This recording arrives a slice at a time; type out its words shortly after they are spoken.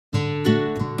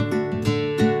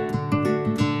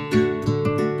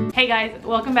Hey guys,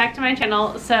 welcome back to my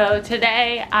channel. So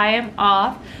today I am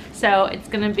off, so it's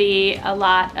gonna be a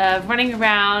lot of running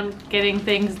around, getting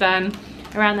things done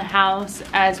around the house,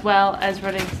 as well as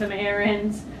running some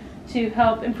errands to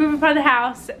help improve upon the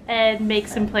house and make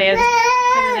some plans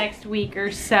for the next week or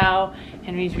so.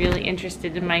 Henry's really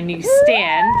interested in my new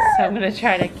stand, so I'm gonna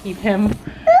try to keep him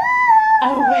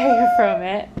away from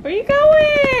it. Where are you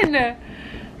going?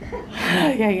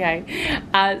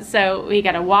 So we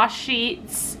gotta wash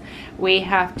sheets. We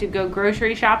have to go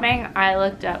grocery shopping. I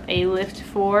looked up a Lift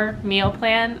 4 meal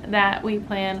plan that we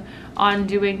plan on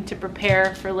doing to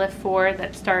prepare for Lift 4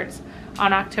 that starts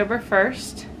on October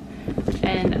 1st.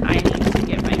 And I need to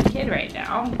get my kid right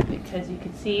now because you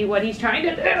can see what he's trying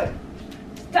to do.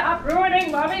 Stop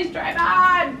ruining Mommy's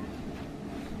drive-on!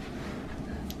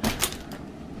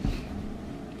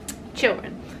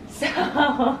 Children.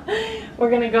 So we're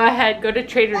gonna go ahead, go to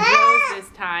Trader Joe's this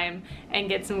time and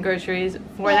get some groceries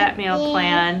for that meal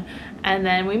plan. And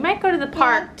then we might go to the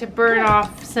park to burn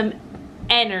off some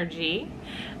energy.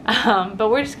 But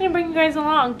we're just gonna bring you guys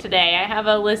along today. I have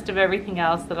a list of everything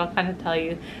else that I'll kind of tell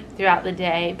you throughout the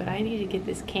day, but I need to get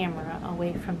this camera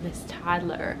away from this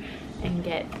toddler and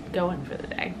get going for the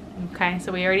day. Okay,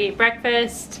 so we already ate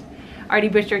breakfast, already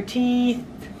brushed our teeth.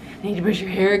 I need to brush your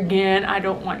hair again. I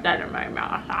don't want that in my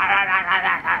mouth.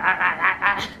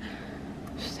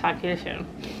 Just talk to you soon.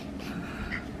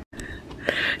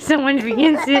 Someone's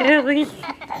being silly.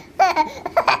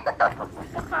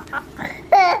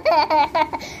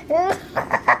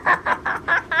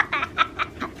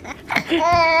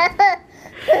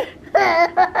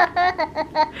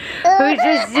 Who's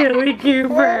a silly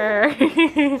Cooper?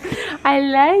 I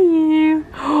love you.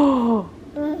 Oh,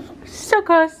 so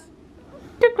close.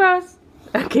 Too close.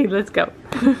 Okay, let's go.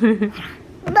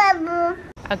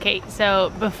 Okay,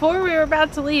 so before we were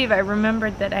about to leave, I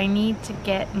remembered that I need to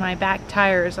get my back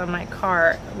tires on my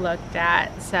car looked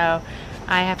at. So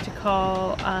I have to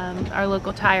call our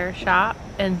local tire shop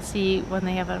and see when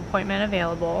they have an appointment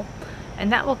available.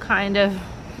 And that will kind of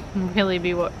really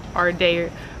be what our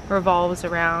day revolves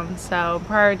around. So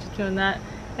prior to doing that,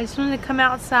 I just wanted to come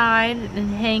outside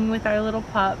and hang with our little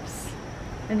pups.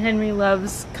 And Henry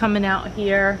loves coming out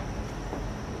here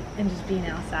and just being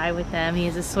outside with them. He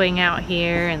has a swing out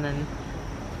here and then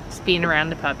just being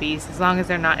around the puppies. As long as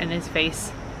they're not in his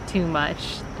face too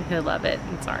much, he'll love it.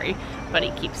 I'm sorry, but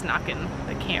he keeps knocking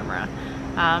the camera.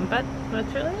 But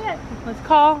that's really it. Let's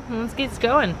call and let's get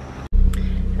going.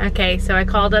 Okay, so I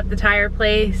called up the tire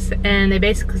place and they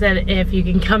basically said if you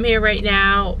can come here right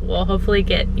now, we'll hopefully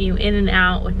get you in and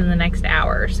out within the next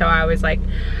hour. So I was like,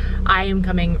 I am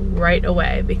coming right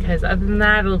away because other than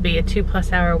that, it'll be a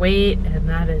 2+ hour wait and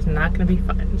that is not gonna be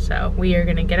fun. So we are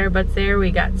gonna get our butts there.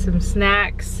 We got some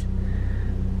snacks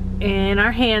in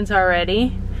our hands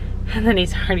already. And then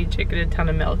he's already drinking a ton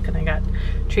of milk and I got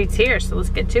treats here, so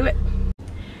let's get to it.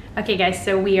 Okay guys,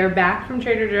 so we are back from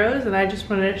Trader Joe's and I just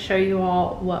wanted to show you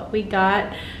all what we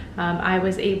got. I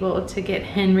was able to get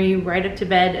Henry right up to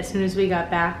bed as soon as we got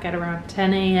back at around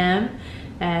 10 a.m.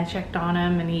 and I checked on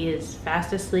him and he is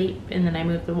fast asleep, and then I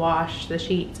moved the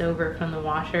sheets over from the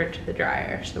washer to the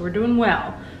dryer. So we're doing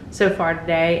well so far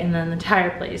today. And then the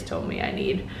tire place told me I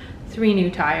need 3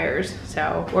 new tires.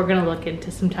 So we're gonna look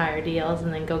into some tire deals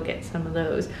and then go get some of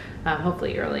those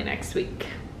hopefully early next week.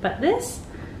 But this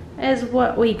is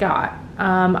what we got.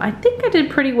 I think I did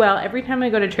pretty well. Every time I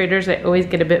go to Trader's, I always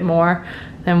get a bit more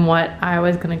than what I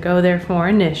was gonna go there for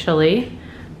initially,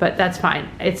 but that's fine.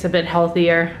 It's a bit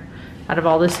healthier out of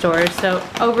all the stores. So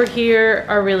over here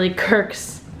are really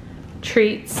Kirk's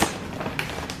treats.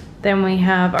 Then we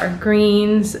have our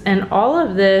greens, and all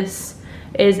of this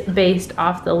is based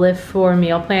off the Lift 4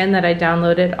 meal plan that I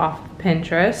downloaded off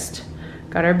Pinterest.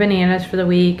 Got our bananas for the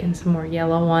week and some more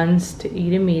yellow ones to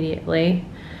eat immediately.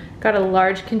 Got a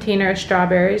large container of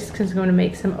strawberries because I'm going to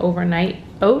make some overnight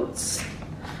oats.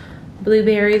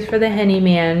 Blueberries for the Henny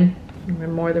Man.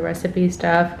 And more of the recipe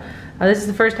stuff. This is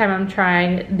the first time I'm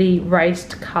trying the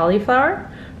riced cauliflower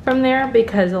from there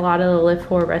because a lot of the Lift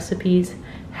 4 recipes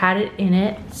had it in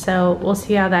it. So we'll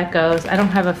see how that goes. I don't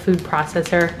have a food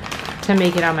processor to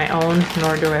make it on my own,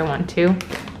 nor do I want to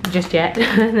just yet.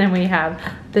 And then we have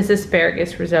this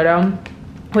asparagus risotto,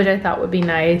 which I thought would be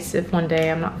nice if one day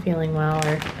I'm not feeling well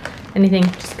or anything.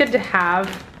 Just good to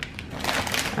have.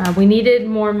 We needed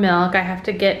more milk. I have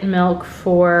to get milk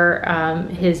for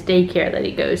his daycare that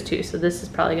he goes to. So this is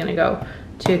probably gonna go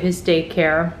to his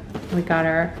daycare. We got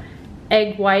our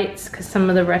egg whites because some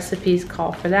of the recipes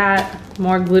call for that.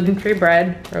 More gluten-free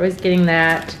bread, we're always getting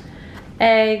that.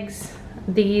 Eggs,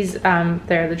 these,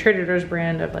 they're the Trader Joe's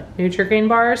brand of like Nutri-Grain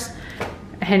bars.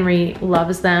 Henry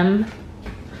loves them.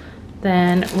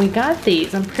 Then we got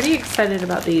these. I'm pretty excited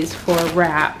about these for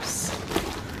wraps.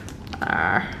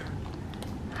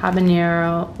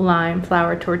 Habanero lime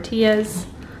flour tortillas.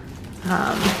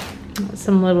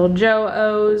 Some little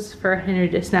Joe-O's for Henry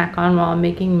to snack on while I'm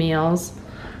making meals.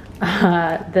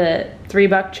 The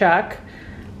 $3 chuck,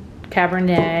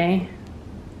 Cabernet.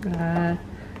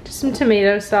 Just some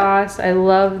tomato sauce. I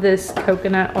love this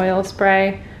coconut oil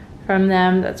spray from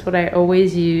them. That's what I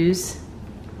always use.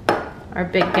 Our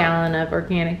big gallon of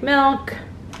organic milk.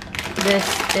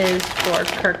 This is for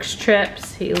Kirk's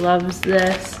trips. He loves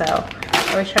this, so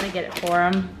I always try to get it for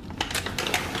him.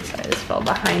 So I just fell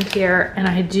behind here. And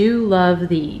I do love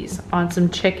these on some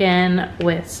chicken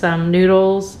with some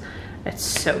noodles. It's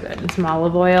so good. And some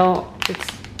olive oil. It's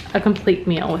a complete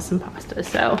meal with some pasta.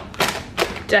 So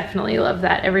definitely love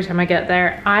that every time I get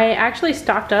there. I actually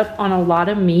stocked up on a lot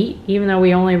of meat, even though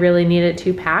we only really needed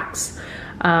 2 packs.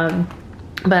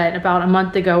 But about a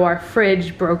month ago, our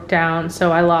fridge broke down,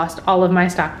 so I lost all of my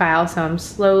stockpile. So I'm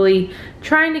slowly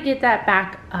trying to get that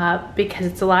back up because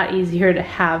it's a lot easier to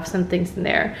have some things in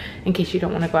there in case you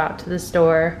don't want to go out to the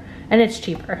store. And it's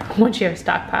cheaper once you have a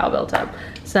stockpile built up.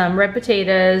 Some red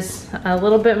potatoes, a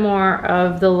little bit more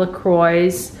of the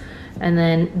LaCroix, and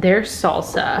then their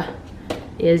salsa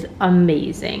is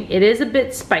amazing. It is a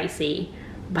bit spicy,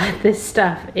 but this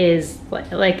stuff is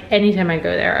like anytime I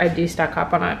go there, I do stock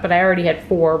up on it. But I already had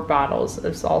 4 bottles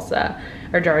of salsa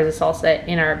or jars of salsa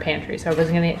in our pantry, so I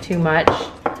wasn't gonna get too much.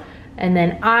 And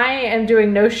then I am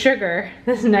doing no sugar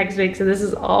this next week, so this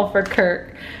is all for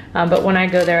Kirk. But when I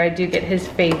go there, I do get his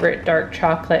favorite dark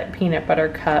chocolate peanut butter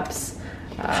cups.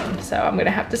 So I'm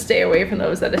gonna have to stay away from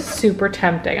those. That is super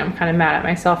tempting. I'm kind of mad at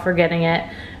myself for getting it.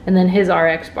 And then his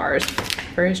RX bars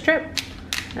for his trip.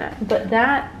 But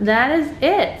that is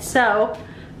it. So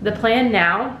the plan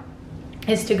now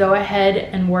is to go ahead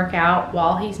and work out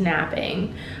while he's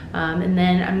napping. And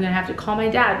then I'm gonna have to call my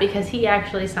dad because he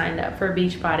actually signed up for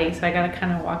Beachbody. So I gotta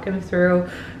kind of walk him through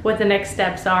what the next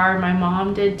steps are. My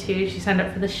mom did too. She signed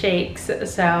up for the shakes.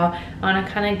 So I wanna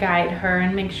kind of guide her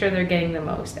and make sure they're getting the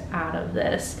most out of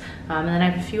this. And then I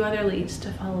have a few other leads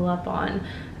to follow up on.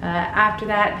 After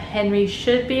that, Henry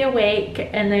should be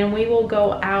awake, and then we will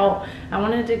go out. I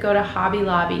wanted to go to Hobby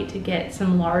Lobby to get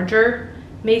some larger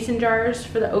mason jars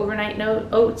for the overnight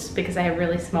oats because I have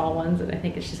really small ones and I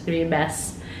think it's just gonna be a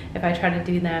mess if I try to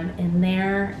do them in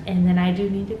there. And then I do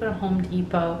need to go to Home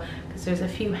Depot because there's a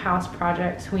few house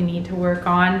projects we need to work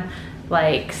on,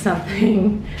 like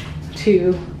something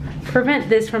to prevent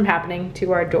this from happening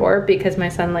to our door because my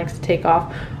son likes to take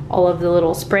off all of the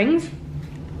little springs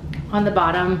on the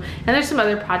bottom. And there's some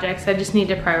other projects. I just need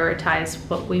to prioritize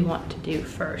what we want to do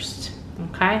first,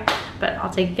 okay? But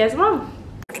I'll take you guys along.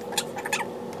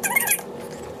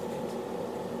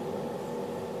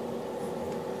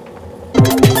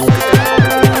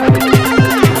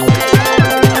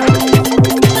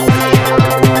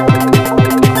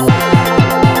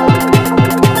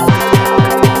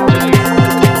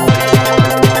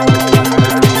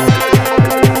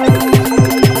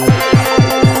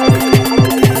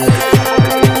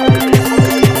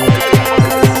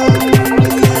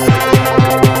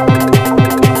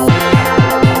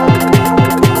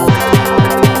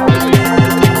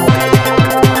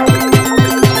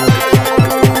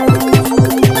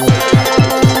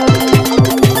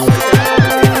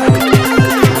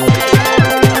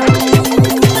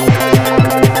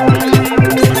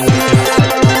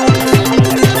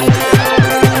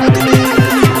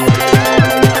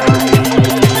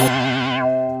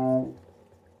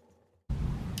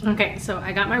 Okay, so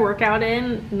I got my workout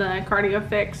in, the cardio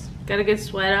fix, got a good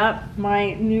sweat up.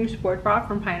 My new sport bra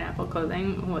from Pineapple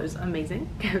Clothing was amazing,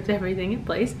 kept everything in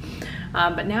place.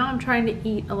 But now I'm trying to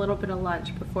eat a little bit of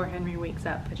lunch before Henry wakes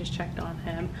up. I just checked on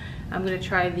him. I'm gonna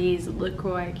try these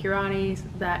LaCroix Curanis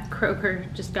that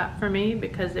Kroger just got for me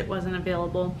because it wasn't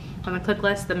available on the click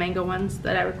list, the mango ones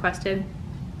that I requested.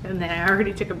 And then I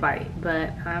already took a bite,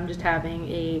 but I'm just having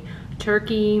a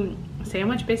turkey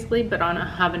sandwich basically, but on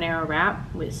a habanero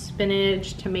wrap with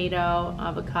spinach, tomato,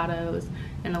 avocados,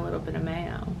 and a little bit of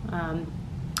mayo,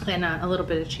 and a little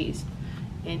bit of cheese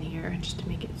in here just to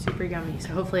make it super yummy. So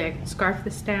hopefully I can scarf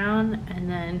this down and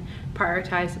then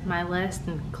prioritize my list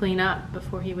and clean up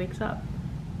before he wakes up.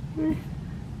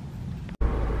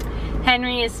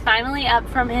 Henry is finally up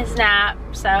from his nap,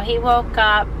 so he woke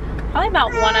up probably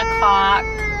about 1 o'clock.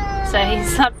 So he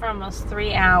slept for almost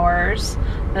 3 hours.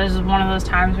 This is one of those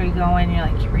times where you go in and you're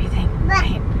like, you're breathing,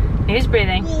 right? He's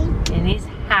breathing and he's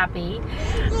happy.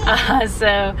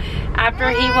 So after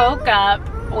he woke up,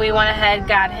 we went ahead,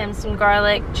 got him some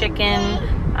garlic chicken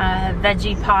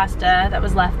veggie pasta that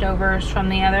was leftovers from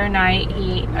the other night.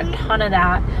 He ate a ton of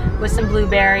that with some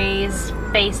blueberries.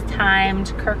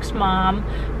 FaceTimed Kirk's mom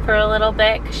for a little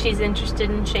bit because she's interested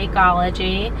in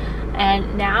Shakeology.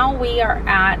 And now we are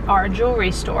at our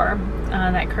jewelry store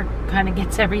that Kirk kind of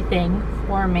gets everything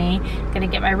for me. Gonna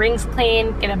get my rings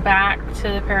clean, get it back to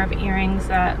the pair of earrings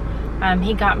that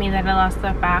he got me that I lost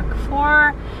the back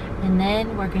for. And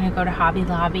then we're gonna go to Hobby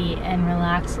Lobby and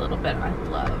relax a little bit. I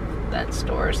love that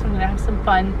store, so I'm gonna have some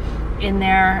fun in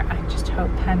there. I just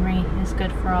hope Henry is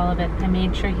good for all of it. I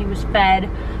made sure he was fed.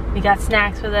 We got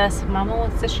snacks with us. Mama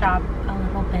wants to shop a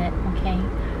little bit, okay?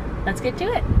 Let's get to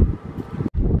it.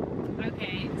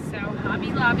 Okay, so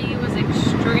Hobby Lobby was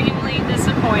extremely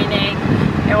disappointing.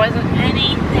 There wasn't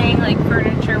anything like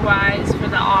furniture-wise for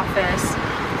the office.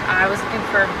 I was looking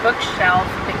for a bookshelf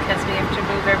because we have to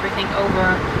move everything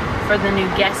over for the new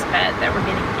guest bed that we're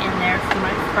getting in there for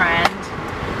my friend.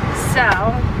 So,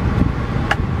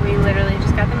 we literally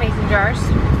just got the mason jars.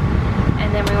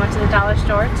 And then we went to the dollar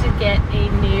store to get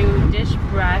a new dish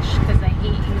brush because I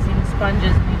hate using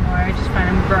sponges anymore. I just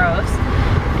find them gross.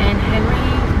 And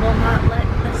Henry will not let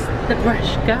the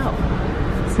brush go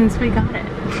since we got it.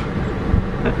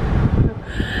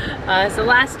 So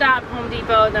last stop, Home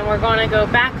Depot, then we're going to go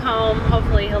back home.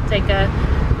 Hopefully he'll take a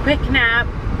quick nap.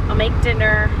 I'll make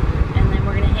dinner, and then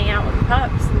we're going to hang out with the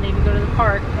pups and maybe go to the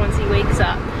park once he wakes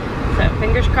up. So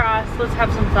fingers crossed, let's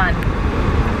have some fun.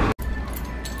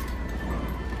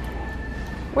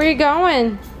 Where you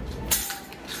going?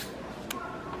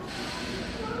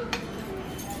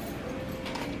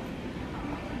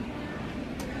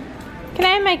 Can I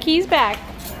have my keys back?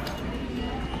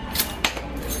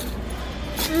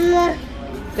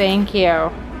 Thank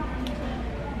you.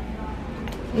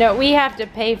 No, we have to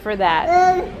pay for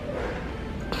that.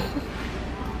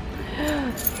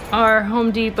 Our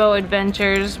Home Depot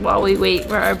adventures while we wait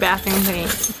for our bathroom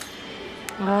paint.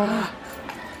 Oh.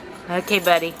 Okay,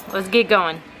 buddy, let's get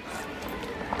going.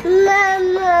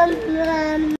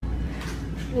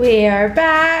 We are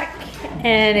back,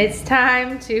 and it's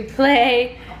time to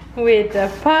play with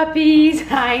the puppies.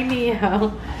 Hi,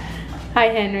 Neo. Hi,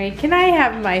 Henry. Can I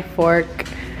have my fork?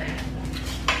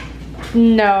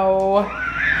 No.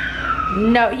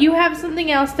 No, you have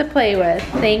something else to play with.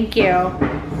 Thank you.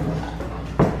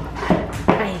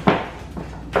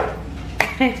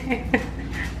 Hi.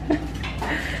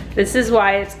 This is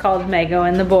why it's called Mego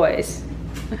and the Boys.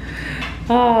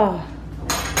 Oh.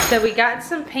 So we got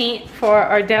some paint for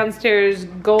our downstairs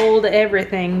gold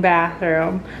everything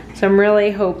bathroom. So I'm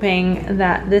really hoping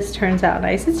that this turns out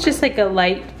nice. It's just like a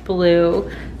light blue.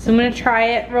 So I'm gonna try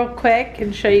it real quick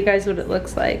and show you guys what it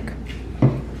looks like.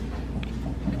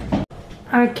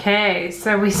 Okay,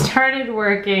 so we started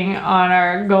working on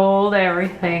our gold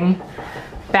everything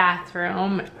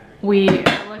bathroom. We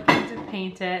are looking to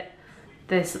paint it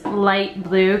this light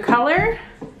blue color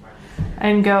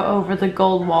and go over the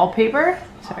gold wallpaper.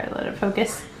 Sorry, let it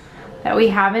focus. That we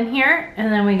have in here,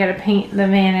 and then we gotta paint the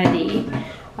vanity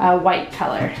white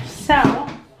color. So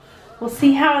we'll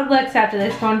see how it looks after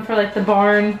this. Going for like the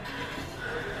barn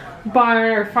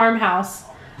or farmhouse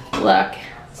look.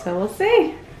 So we'll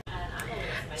see.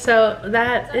 So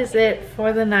that is it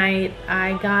for the night.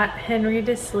 I got Henry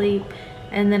to sleep,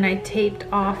 and then I taped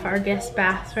off our guest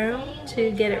bathroom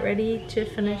to get it ready to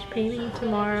finish painting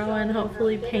tomorrow and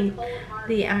hopefully paint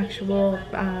the actual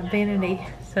vanity.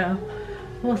 So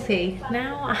we'll see.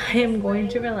 Now I am going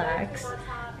to relax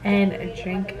and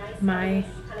drink my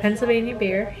Pennsylvania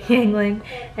beer, Yangling,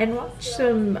 and watch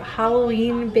some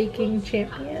Halloween Baking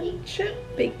Championship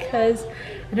because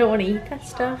I don't want to eat that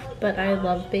stuff, but I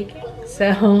love baking.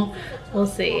 So we'll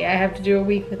see. I have to do a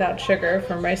week without sugar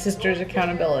for my sister's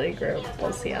accountability group.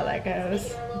 We'll see how that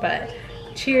goes. But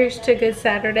cheers to a good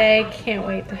Saturday. Can't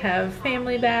wait to have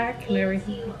family back and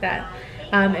everything like that.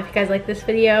 If you guys like this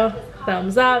video,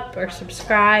 thumbs up or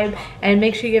subscribe, and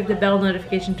make sure you have the bell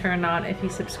notification turned on if you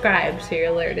subscribe so you're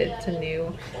alerted to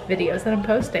new videos that I'm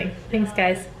posting. Thanks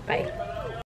guys, bye.